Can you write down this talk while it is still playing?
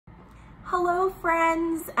Hello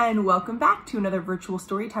friends, and welcome back to another virtual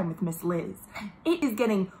story time with Miss Liz. It is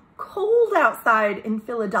getting cold outside in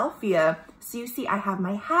Philadelphia, so you see I have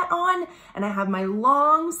my hat on and I have my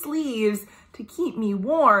long sleeves to keep me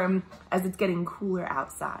warm as it's getting cooler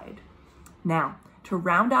outside. Now, to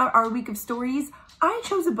round out our week of stories, I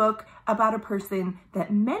chose a book about a person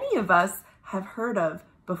that many of us have heard of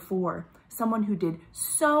before, someone who did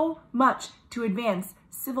so much to advance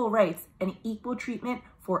civil rights and equal treatment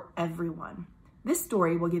for everyone. This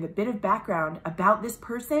story will give a bit of background about this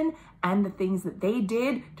person and the things that they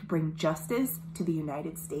did to bring justice to the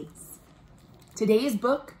United States. Today's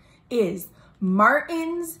book is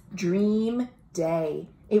Martin's Dream Day.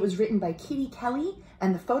 It was written by Kitty Kelley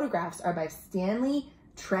and the photographs are by Stanley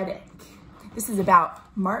Tretick. This is about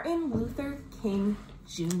Martin Luther King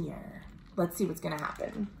Jr. Let's see what's gonna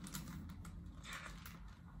happen.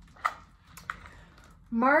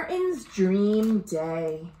 Martin's Dream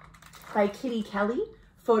Day by Kitty Kelley,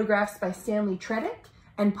 photographs by Stanley Tretick,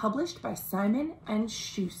 and published by Simon and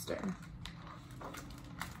Schuster.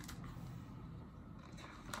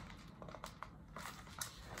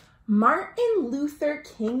 Martin Luther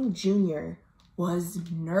King Jr. was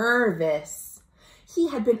nervous. He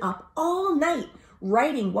had been up all night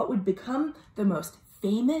writing what would become the most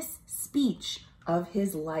famous speech of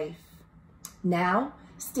his life. Now,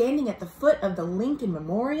 standing at the foot of the Lincoln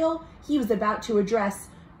Memorial, he was about to address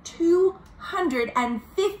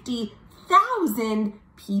 250,000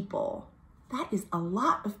 people. That is a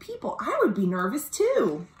lot of people. I would be nervous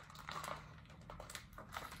too.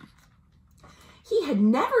 He had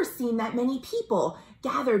never seen that many people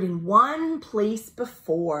gathered in one place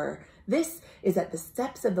before. This is at the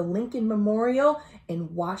steps of the Lincoln Memorial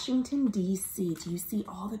in Washington, D.C. Do you see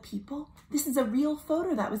all the people? This is a real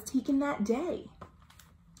photo that was taken that day.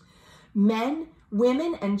 Men,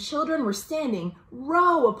 women, and children were standing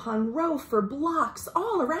row upon row for blocks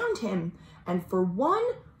all around him. And for 1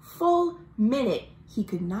 full minute, he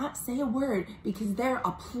could not say a word because their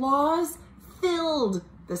applause filled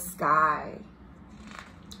the sky.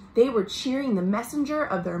 They were cheering the messenger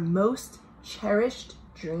of their most cherished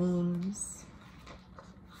dreams.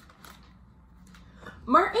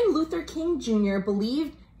 Martin Luther King Jr.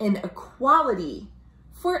 believed in equality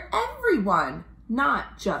for everyone,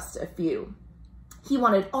 not just a few. He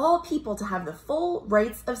wanted all people to have the full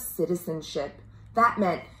rights of citizenship. That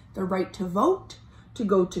meant the right to vote, to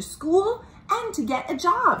go to school, and to get a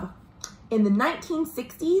job. In the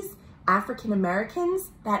 1960s, African Americans,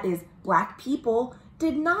 that is, Black people,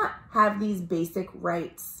 did not have these basic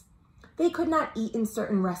rights. They could not eat in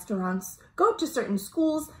certain restaurants, go to certain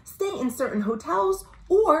schools, stay in certain hotels,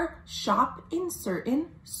 or shop in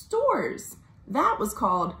certain stores. That was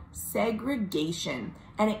called segregation,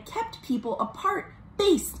 and it kept people apart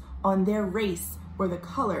based on their race or the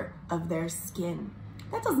color of their skin.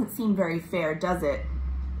 That doesn't seem very fair, does it?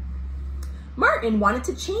 Martin wanted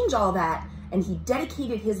to change all that, and he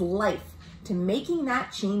dedicated his life to making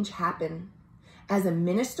that change happen. As a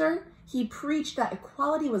minister, he preached that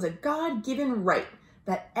equality was a God-given right,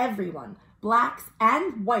 that everyone, Blacks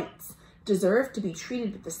and whites, deserved to be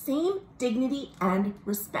treated with the same dignity and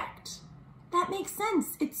respect. That makes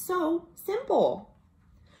sense. It's so simple.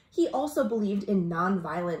 He also believed in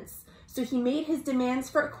nonviolence, so he made his demands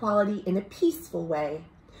for equality in a peaceful way.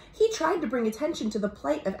 He tried to bring attention to the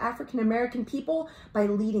plight of African American people by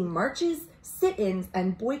leading marches, sit-ins,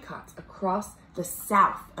 and boycotts across the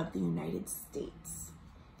South of the United States.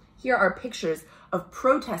 Here are pictures of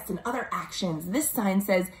protests and other actions. This sign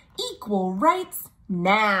says, "Equal rights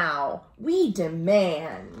now. We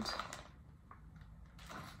demand."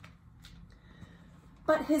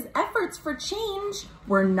 But his efforts for change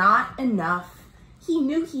were not enough. He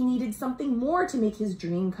knew he needed something more to make his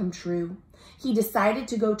dream come true. He decided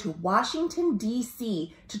to go to Washington,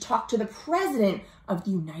 D.C. to talk to the President of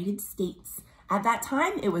the United States. At that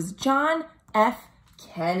time, it was John F.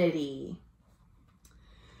 Kennedy.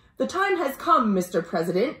 "The time has come, Mr.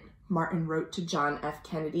 President," Martin wrote to John F.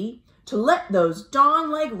 Kennedy, "to let those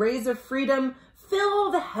dawn-like rays of freedom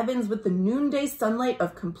fill the heavens with the noonday sunlight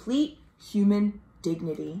of complete human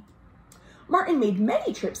dignity." Martin made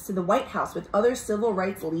many trips to the White House with other civil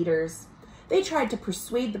rights leaders. They tried to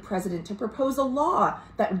persuade the president to propose a law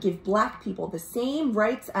that would give Black people the same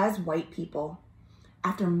rights as white people.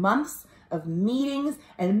 After months of meetings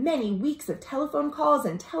and many weeks of telephone calls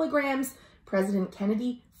and telegrams, President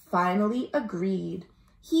Kennedy finally agreed.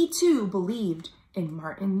 He too believed in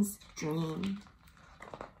Martin's dream.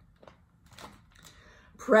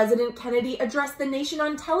 President Kennedy addressed the nation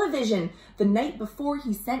on television the night before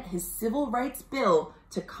he sent his civil rights bill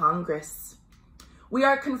to Congress. "We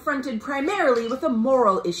are confronted primarily with a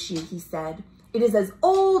moral issue," he said. "It is as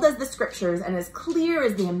old as the scriptures and as clear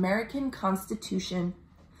as the American Constitution.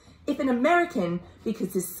 If an American,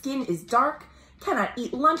 because his skin is dark, cannot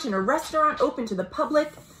eat lunch in a restaurant open to the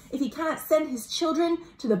public, if he cannot send his children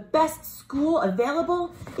to the best school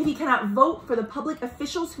available, if he cannot vote for the public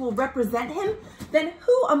officials who will represent him, then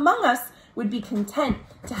who among us would be content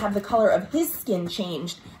to have the color of his skin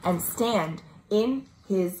changed and stand in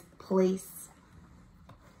his place?"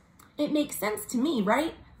 It makes sense to me,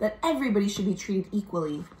 right? That everybody should be treated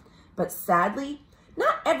equally. But sadly,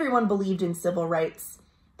 not everyone believed in civil rights.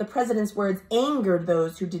 The president's words angered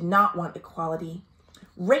those who did not want equality.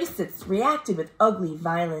 Racists reacted with ugly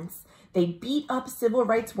violence. They beat up civil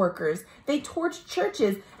rights workers. They torched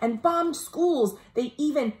churches and bombed schools. They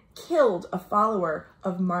even killed a follower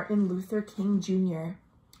of Martin Luther King Jr.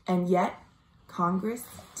 And yet, Congress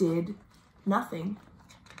did nothing.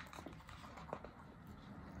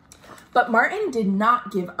 But Martin did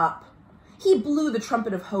not give up. He blew the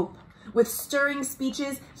trumpet of hope. With stirring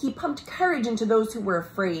speeches, he pumped courage into those who were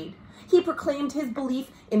afraid. He proclaimed his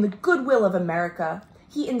belief in the goodwill of America.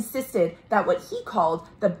 He insisted that what he called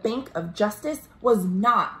the Bank of Justice was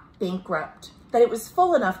not bankrupt, that it was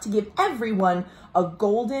full enough to give everyone a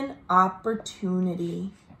golden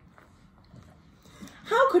opportunity.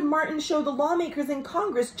 How could Martin show the lawmakers in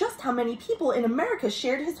Congress just how many people in America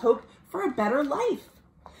shared his hope for a better life?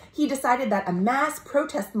 He decided that a mass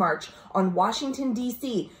protest march on Washington,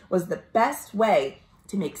 D.C. was the best way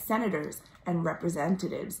to make senators and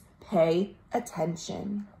representatives pay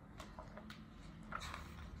attention.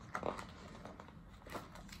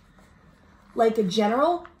 Like a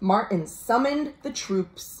general, Martin summoned the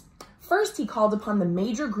troops. First, he called upon the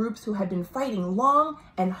major groups who had been fighting long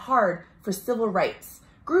and hard for civil rights.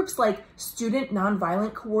 Groups like Student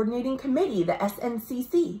Nonviolent Coordinating Committee, the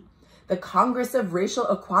SNCC, the Congress of Racial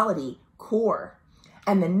Equality, CORE,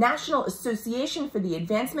 and the National Association for the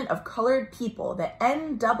Advancement of Colored People, the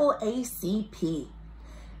NAACP.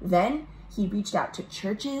 Then he reached out to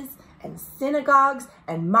churches and synagogues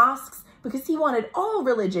and mosques because he wanted all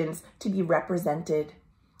religions to be represented.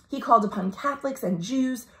 He called upon Catholics and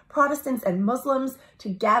Jews, Protestants and Muslims to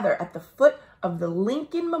gather at the foot of the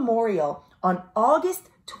Lincoln Memorial on August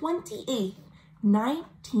 28,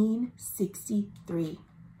 1963.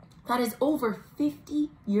 That is over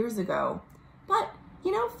 50 years ago. But,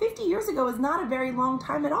 50 years ago is not a very long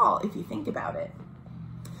time at all, if you think about it.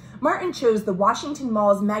 Martin chose the Washington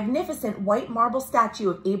Mall's magnificent white marble statue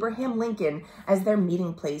of Abraham Lincoln as their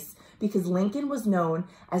meeting place because Lincoln was known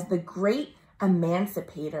as the great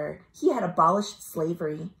emancipator. He had abolished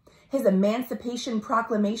slavery. His Emancipation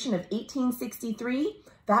Proclamation of 1863,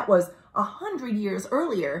 that was 100 years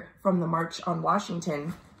earlier from the March on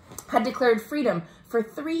Washington, had declared freedom for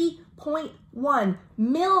 3.1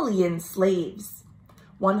 million slaves.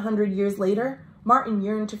 100 years later, Martin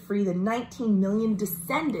yearned to free the 19 million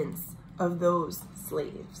descendants of those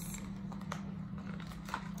slaves.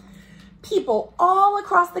 People all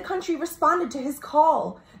across the country responded to his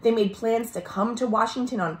call. They made plans to come to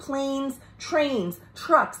Washington on planes, trains,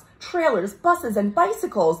 trucks, trailers, buses, and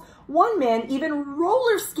bicycles. One man even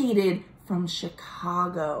roller skated from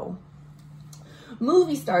Chicago.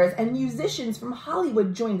 Movie stars and musicians from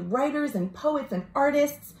Hollywood joined writers and poets and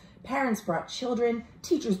artists. Parents brought children,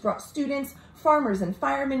 teachers brought students, farmers and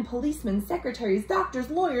firemen, policemen, secretaries,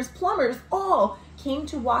 doctors, lawyers, plumbers, all came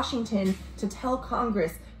to Washington to tell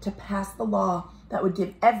Congress to pass the law that would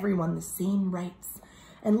give everyone the same rights.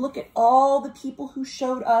 And look at all the people who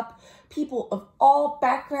showed up, people of all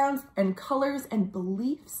backgrounds and colors and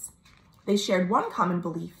beliefs. They shared one common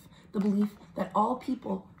belief, the belief that all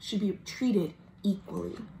people should be treated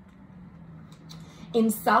equally.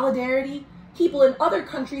 In solidarity, people in other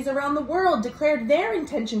countries around the world declared their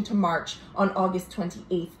intention to march on August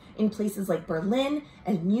 28th in places like Berlin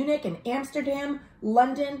and Munich and Amsterdam,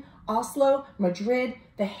 London, Oslo, Madrid,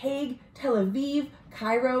 The Hague, Tel Aviv,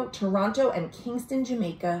 Cairo, Toronto, and Kingston,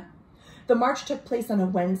 Jamaica. The march took place on a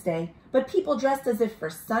Wednesday, but people dressed as if for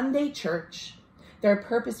Sunday church. Their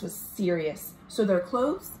purpose was serious, so their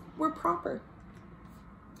clothes were proper.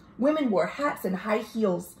 Women wore hats and high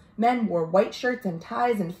heels. Men wore white shirts and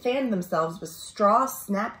ties and fanned themselves with straw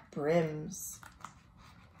snap brims.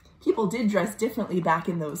 People did dress differently back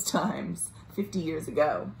in those times, 50 years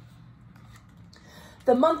ago.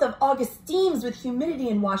 The month of August steams with humidity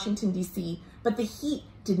in Washington, D.C., but the heat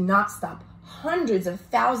did not stop hundreds of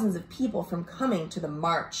thousands of people from coming to the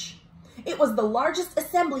march. It was the largest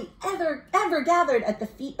assembly ever gathered at the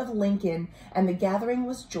feet of Lincoln, and the gathering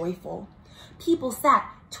was joyful. People sat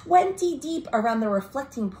 20 deep around the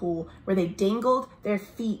reflecting pool where they dangled their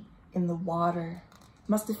feet in the water.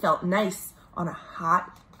 Must have felt nice on a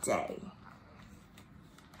hot day.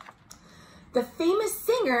 The famous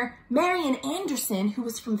singer, Marian Anderson, who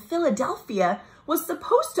was from Philadelphia, was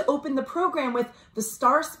supposed to open the program with the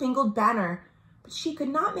Star-Spangled Banner, but she could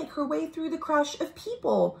not make her way through the crush of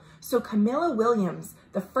people. So Camilla Williams,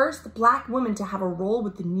 the first Black woman to have a role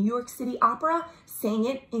with the New York City Opera, sang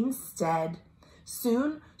it instead.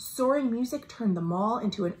 Soon, soaring music turned the mall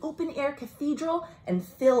into an open-air cathedral and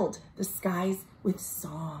filled the skies with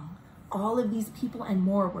song. All of these people and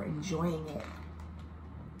more were enjoying it.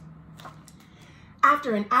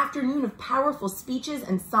 After an afternoon of powerful speeches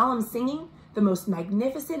and solemn singing, the most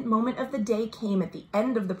magnificent moment of the day came at the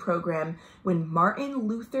end of the program when Martin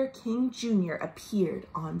Luther King Jr. appeared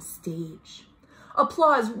on stage.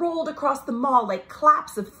 Applause rolled across the mall like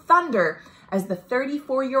claps of thunder as the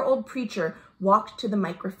 34-year-old preacher walked to the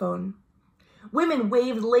microphone. Women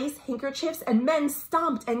waved lace handkerchiefs and men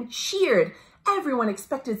stomped and cheered. Everyone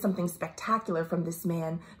expected something spectacular from this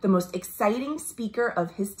man, the most exciting speaker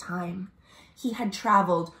of his time. He had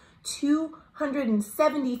traveled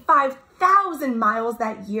 275,000 miles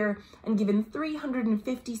that year and given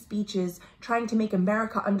 350 speeches trying to make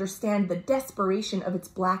America understand the desperation of its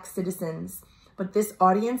Black citizens. But this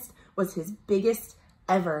audience was his biggest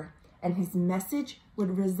ever, and his message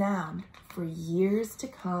would resound for years to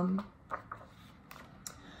come.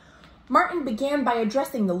 Martin began by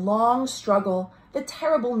addressing the long struggle, the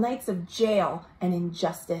terrible nights of jail and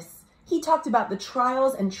injustice. He talked about the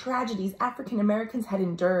trials and tragedies African Americans had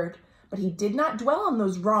endured, but he did not dwell on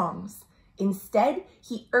those wrongs. Instead,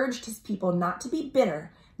 he urged his people not to be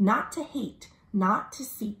bitter, not to hate, not to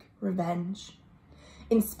seek revenge.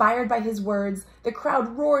 Inspired by his words, the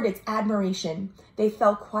crowd roared its admiration. They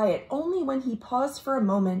fell quiet only when he paused for a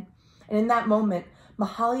moment. And in that moment,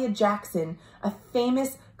 Mahalia Jackson, a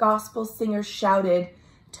famous gospel singer, shouted,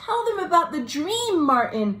 "Tell them about the dream,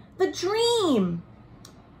 Martin, the dream."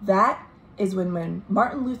 That is when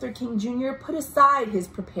Martin Luther King Jr. put aside his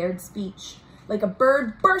prepared speech. Like a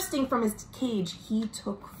bird bursting from his cage, he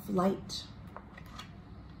took flight.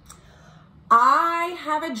 "I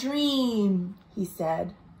have a dream," he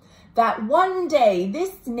said, "that one day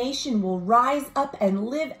this nation will rise up and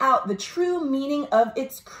live out the true meaning of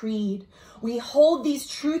its creed. We hold these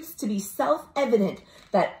truths to be self-evident,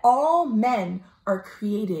 that all men are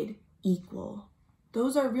created equal."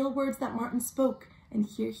 Those are real words that Martin spoke, and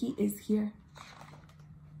here he is here.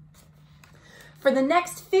 For the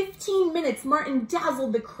next 15 minutes, Martin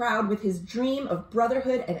dazzled the crowd with his dream of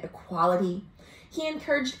brotherhood and equality. He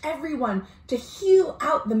encouraged everyone to hew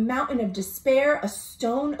out the mountain of despair a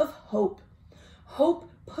stone of hope. Hope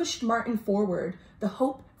pushed Martin forward, the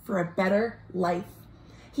hope for a better life.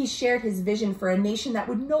 He shared his vision for a nation that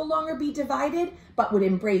would no longer be divided, but would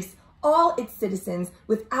embrace all its citizens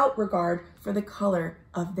without regard for the color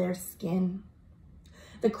of their skin.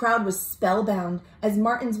 The crowd was spellbound as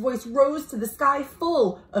Martin's voice rose to the sky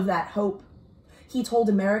full of that hope. He told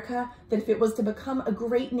America that if it was to become a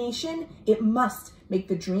great nation, it must make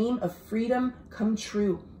the dream of freedom come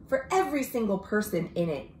true for every single person in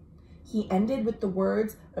it. He ended with the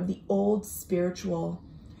words of the old spiritual,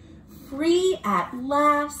 free at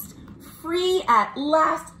last,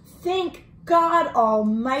 thank God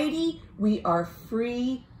Almighty, we are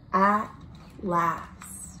free at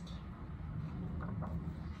last.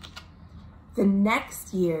 The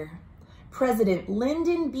next year, President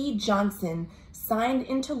Lyndon B. Johnson signed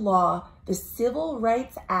into law the Civil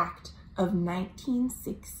Rights Act of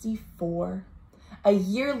 1964. A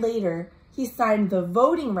year later, he signed the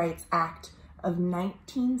Voting Rights Act of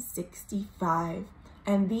 1965,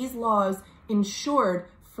 and these laws ensured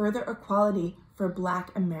further equality for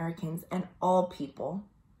Black Americans and all people.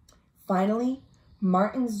 Finally,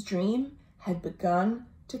 Martin's dream had begun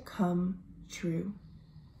to come true.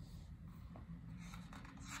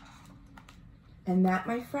 And that,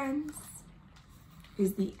 my friends,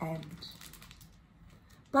 is the end.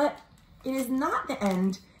 But it is not the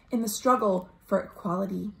end in the struggle for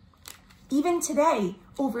equality. Even today,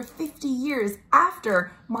 over 50 years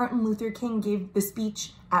after Martin Luther King gave the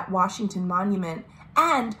speech at Washington Monument,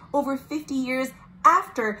 and over 50 years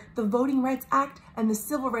after the Voting Rights Act and the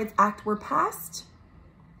Civil Rights Act were passed,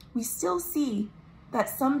 we still see that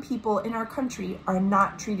some people in our country are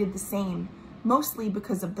not treated the same, mostly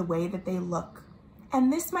because of the way that they look.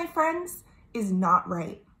 And this, my friends, is not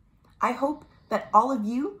right. I hope that all of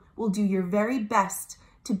you will do your very best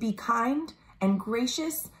to be kind and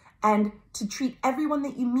gracious and to treat everyone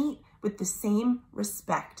that you meet with the same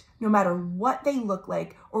respect, no matter what they look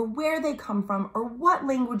like or where they come from or what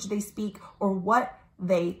language they speak or what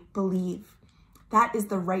they believe. That is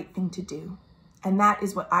the right thing to do. And that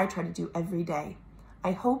is what I try to do every day.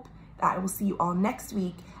 I hope that I will see you all next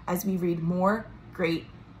week as we read more great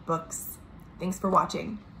books. Thanks for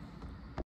watching.